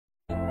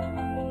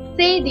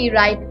Say the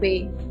right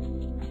way.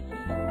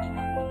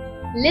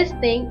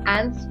 Listening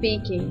and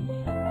speaking.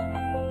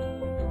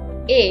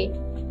 A.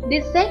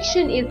 This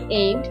section is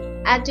aimed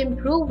at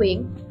improving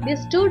the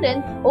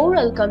student's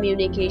oral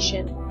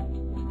communication.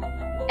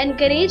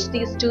 Encourage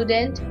the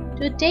student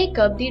to take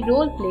up the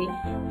role play.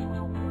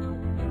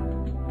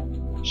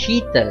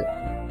 Sheetal,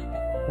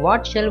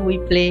 what shall we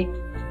play?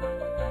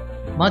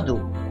 Madhu,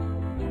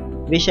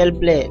 we shall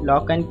play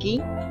lock and key.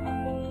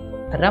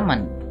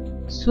 Raman,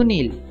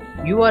 Sunil,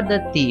 you are the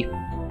thief.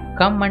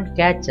 Come and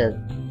catch us.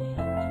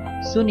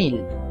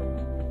 Sunil,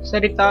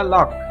 Sarita,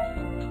 lock.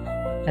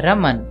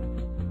 Raman,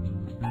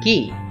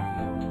 key.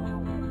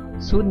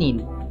 Sunil,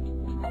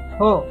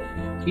 Oh,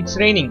 it's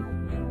raining.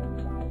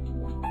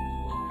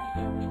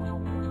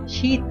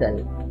 Sheetal,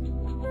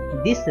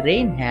 this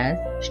rain has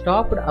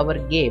stopped our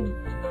game.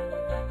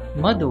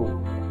 Madhu,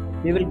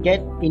 we will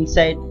get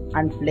inside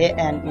and play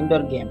an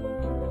indoor game.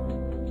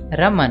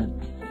 Raman,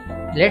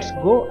 let's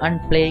go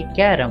and play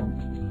carom.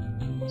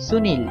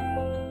 Sunil,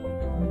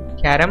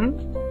 Carom?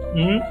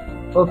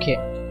 Okay.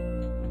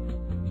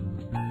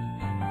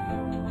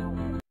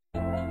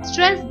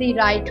 Stress the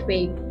right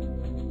way.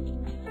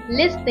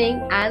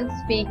 Listening and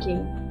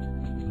speaking.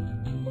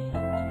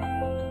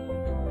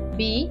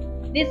 B.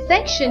 This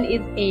section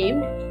is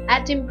aimed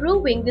at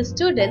improving the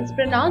student's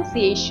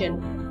pronunciation.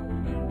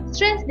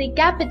 Stress the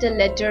capital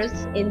letters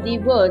in the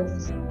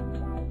words.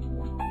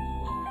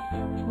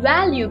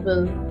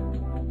 Valuable,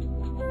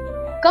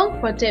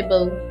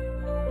 comfortable,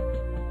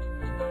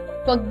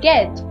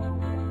 forget,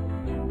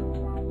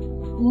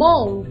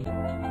 moaned,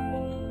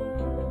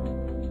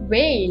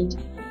 wailed,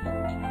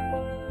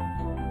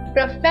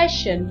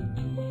 profession,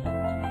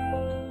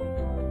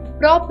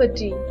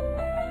 property,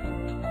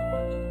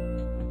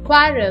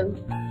 quarrel,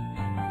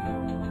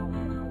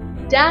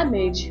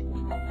 damage,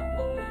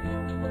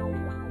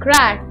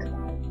 crack,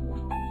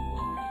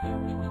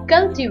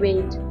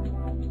 cultivate,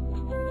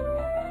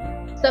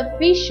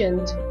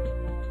 sufficient,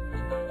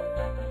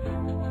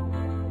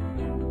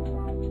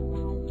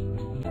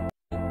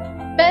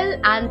 spell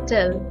and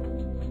tell.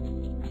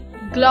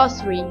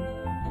 Glossary.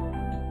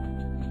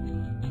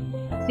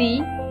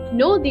 C.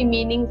 Know the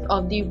meanings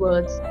of the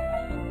words.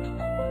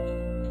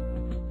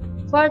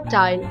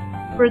 Fertile,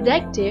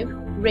 productive,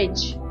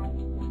 rich.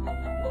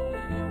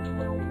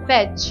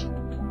 Fetch,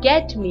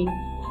 get me,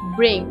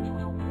 bring.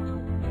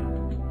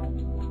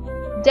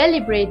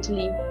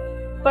 Deliberately,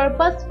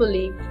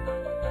 purposefully.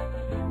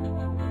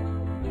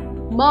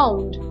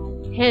 Mound,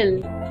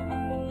 hill.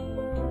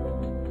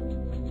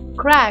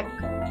 Crack,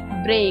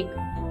 break.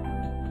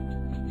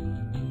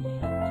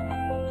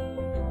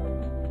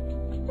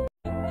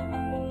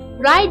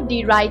 Write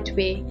the right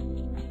way.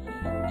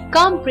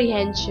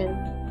 Comprehension.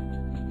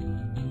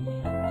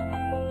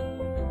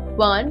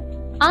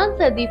 1.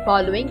 Answer the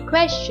following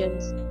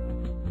questions.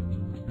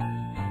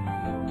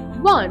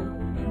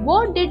 1.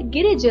 What did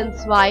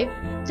Girijan's wife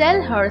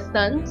tell her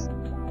sons?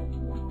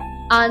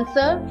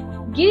 Answer.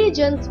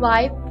 Girijan's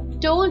wife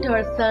told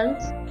her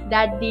sons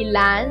that the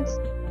lands,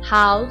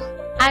 house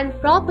and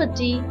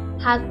property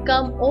has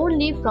come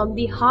only from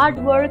the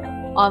hard work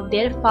of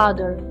their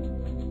father.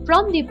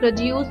 From the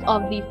produce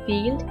of the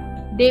field,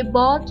 they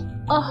bought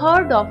a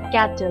herd of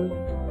cattle,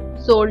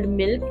 sold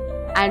milk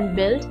and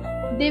built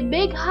the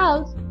big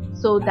house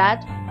so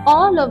that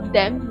all of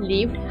them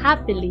lived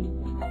happily.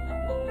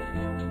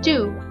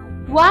 2.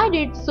 Why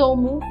did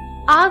Somu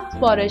ask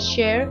for a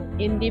share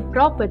in the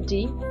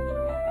property?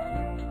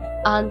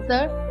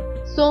 Answer.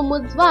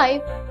 Somu's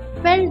wife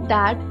felt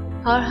that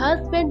her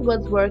husband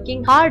was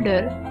working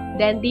harder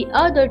than the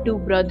other two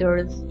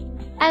brothers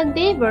and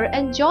they were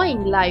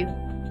enjoying life.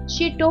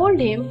 She told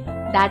him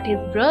that his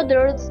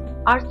brothers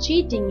are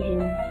cheating him.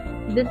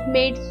 This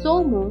made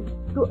Somu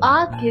to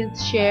ask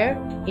his share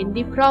in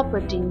the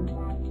property.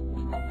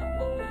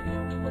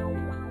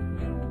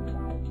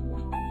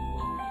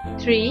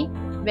 3.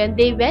 When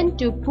they went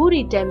to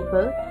Puri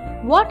temple,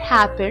 what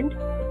happened?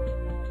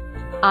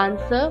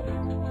 Answer.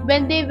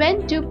 When they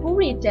went to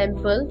Puri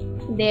temple,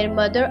 their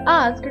mother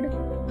asked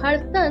her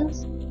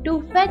sons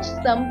to fetch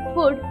some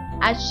food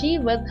as she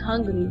was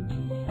hungry.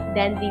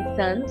 Then the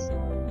sons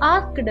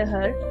asked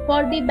her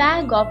for the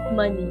bag of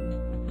money.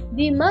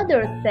 The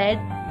mother said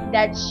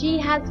that she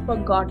has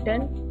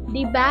forgotten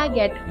the bag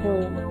at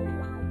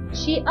home.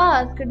 She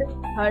asked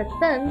her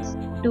sons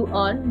to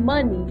earn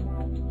money.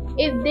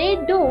 If they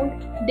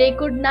don't, they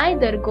could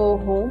neither go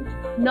home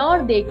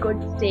nor they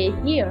could stay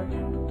here.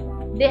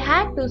 They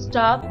had to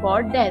starve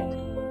for death.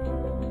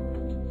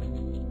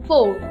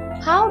 4.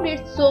 How did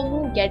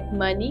Somu get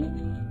money?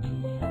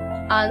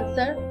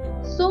 Answer.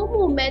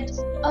 Somu met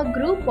a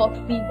group of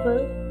people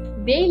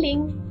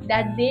wailing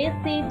that their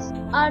seeds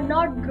are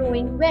not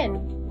growing well.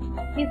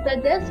 He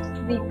suggests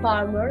the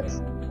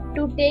farmers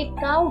to take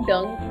cow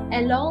dung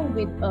along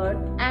with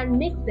earth and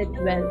mix it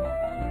well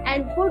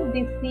and put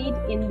the seed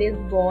in this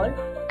ball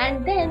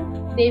and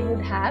then they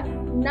would have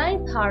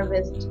nice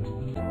harvest.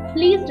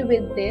 Pleased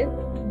with this,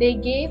 they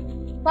gave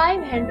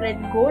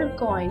 500 gold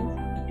coins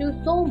to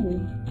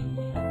Somu.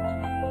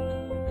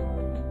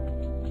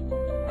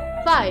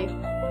 5.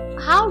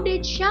 How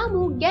did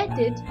Shamu get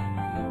it?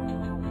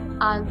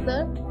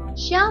 Answer.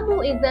 Shamu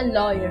is a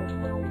lawyer.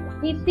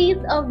 He sees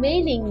a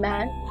wailing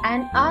man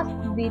and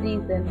asks the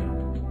reason.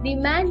 The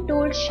man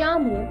told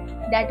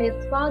Shamu that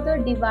his father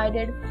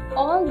divided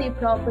all the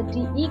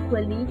property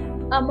equally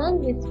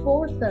among his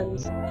 4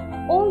 sons.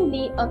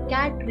 Only a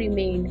cat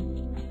remained.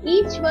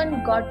 Each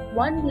one got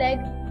one leg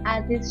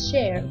as his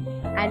share,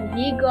 and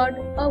he got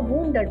a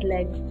wounded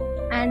leg,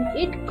 and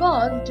it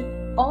caused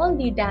all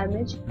the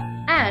damage,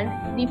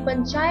 and the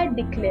panchayat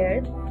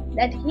declares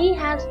that he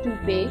has to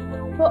pay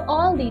for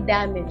all the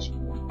damage.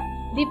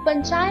 The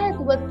panchayat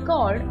was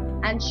called,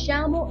 and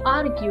Shamu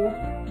argued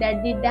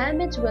that the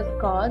damage was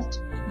caused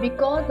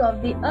because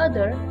of the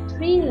other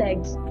 3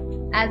 legs,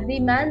 as the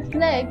man's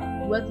leg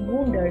was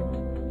wounded.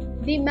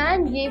 The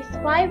man gives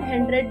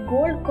 500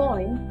 gold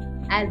coins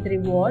as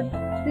reward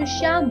to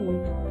Shamu.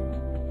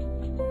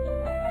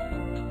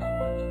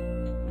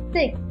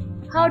 6.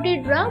 How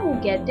did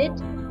Ramu get it?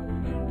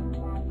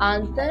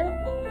 Answer.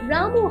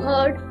 Ramu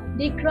heard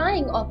the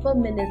crying of a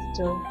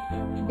minister.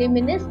 The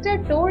minister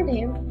told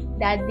him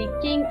that the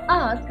king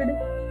asked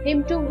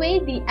him to weigh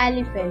the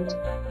elephant.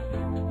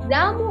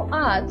 Ramu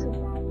asked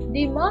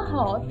the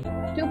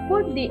Mahat to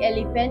put the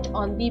elephant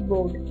on the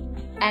boat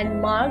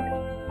and marked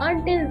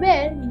until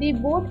where the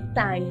boat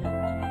sank.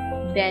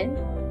 Then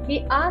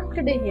he asked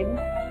him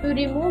to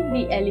remove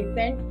the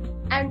elephant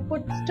and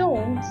put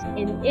stones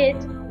in it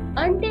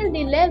until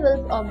the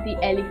levels of the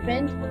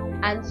elephant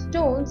and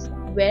stones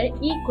were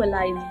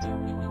equalized.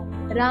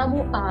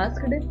 Ramu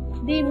asked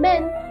the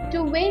men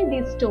to weigh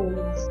the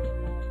stones.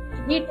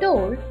 He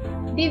told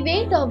the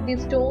weight of the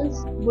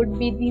stones would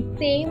be the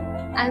same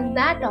as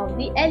that of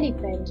the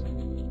elephant.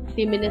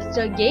 The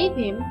minister gave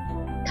him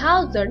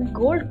 1,000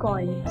 gold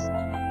coins.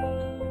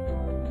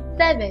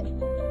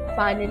 7.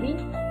 Finally,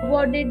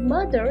 what did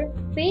mother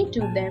say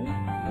to them?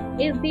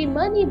 Is the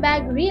money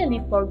bag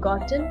really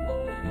forgotten?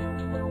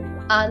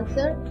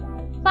 Answer.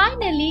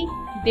 Finally,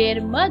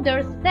 their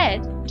mother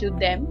said to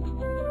them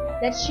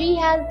that she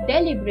has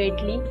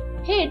deliberately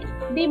hid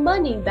the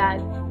money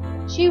bag.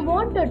 She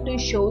wanted to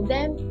show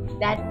them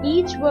that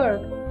each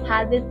work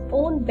has its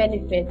own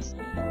benefits.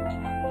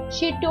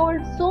 She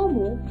told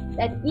Somu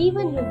that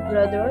even his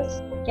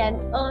brothers can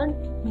earn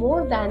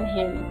more than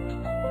him.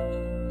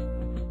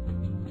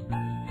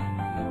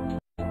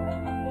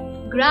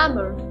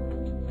 Grammar.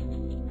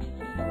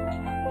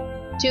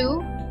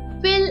 2.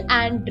 Fill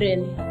and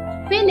drill.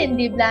 Fill in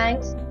the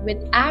blanks with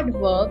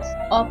adverbs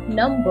of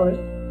number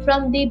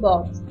from the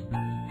box.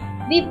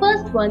 The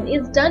first one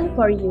is done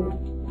for you.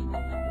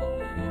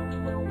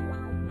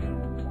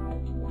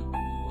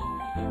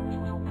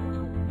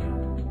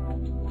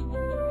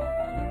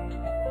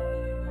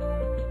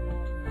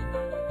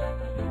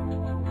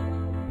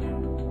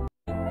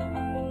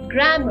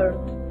 Grammar.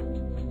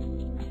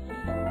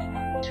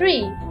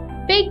 3.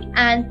 Pick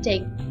and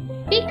tick.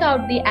 Pick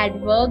out the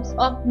adverbs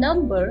of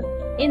number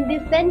in the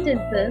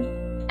sentences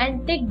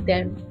and tick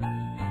them.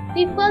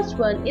 The first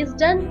one is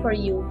done for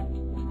you.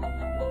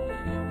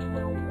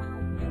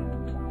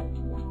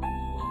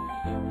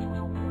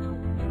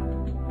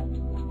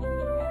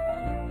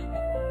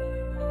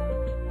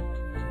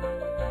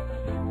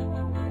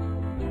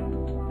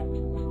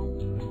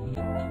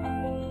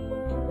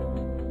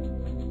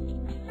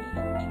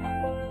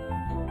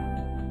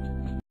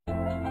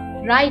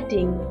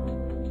 Writing.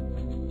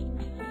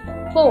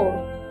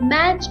 4.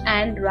 Match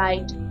and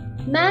write.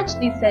 Match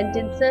the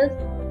sentences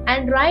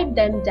and write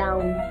them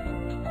down.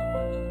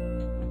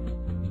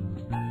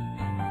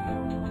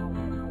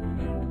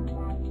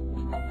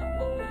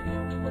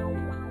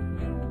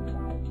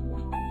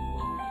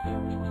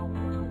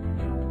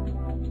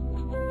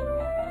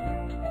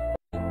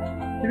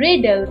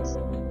 Riddles.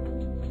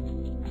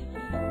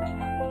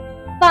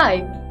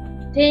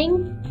 5.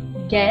 Think,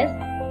 guess,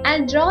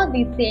 and draw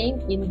the same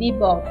in the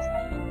box.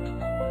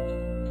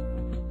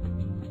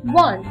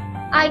 1.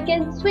 I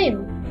can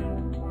swim,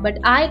 but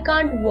I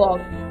can't walk.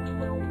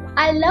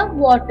 I love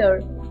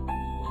water.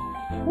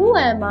 Who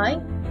am I?